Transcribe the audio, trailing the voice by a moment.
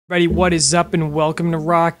Everybody, what is up and welcome to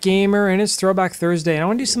Rock Gamer, and it's Throwback Thursday, and I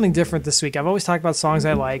want to do something different this week. I've always talked about songs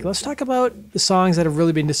I like. Let's talk about the songs that have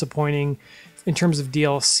really been disappointing in terms of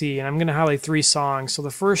DLC, and I'm going to highlight 3 songs. So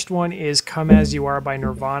the first one is Come As You Are by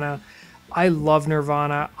Nirvana. I love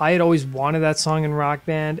Nirvana. I had always wanted that song in Rock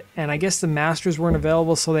Band, and I guess the masters weren't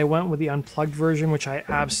available, so they went with the unplugged version, which I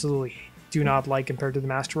absolutely do not like compared to the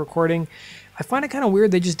master recording. I find it kind of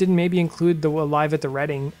weird they just didn't maybe include the Live at the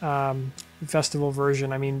Reading festival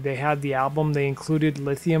version. I mean, they had the album, they included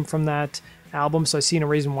Lithium from that album, so I see no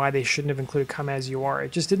reason why they shouldn't have included Come As You Are.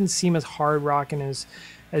 It just didn't seem as hard rocking as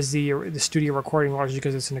the studio recording, largely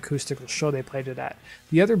because it's an acoustical show they played it at.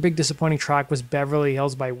 The other big disappointing track was Beverly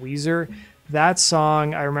Hills by Weezer. That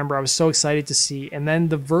song, I remember I was so excited to see, and then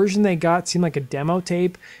the version they got seemed like a demo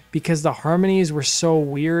tape because the harmonies were so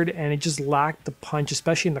weird and it just lacked the punch,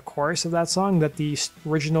 especially in the chorus of that song, that the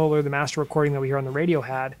original or the master recording that we hear on the radio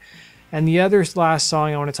had. And the other last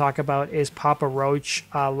song I want to talk about is Papa Roach,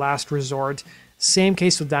 Last Resort. Same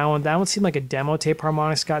case with that one. That one seemed like a demo tape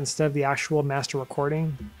harmonics got instead of the actual master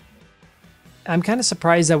recording. I'm kind of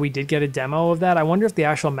surprised that we did get a demo of that. I wonder if the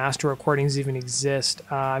actual master recordings even exist.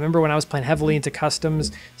 I remember when I was playing heavily into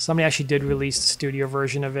customs, somebody actually did release the studio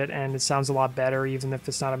version of it, and it sounds a lot better, even if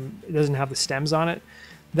it's not it doesn't have the stems on it.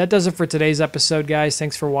 That does it for today's episode, guys.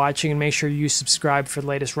 Thanks for watching, and make sure you subscribe for the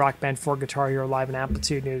latest Rock Band 4 Guitar Hero Live and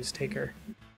Amplitude news. Take care.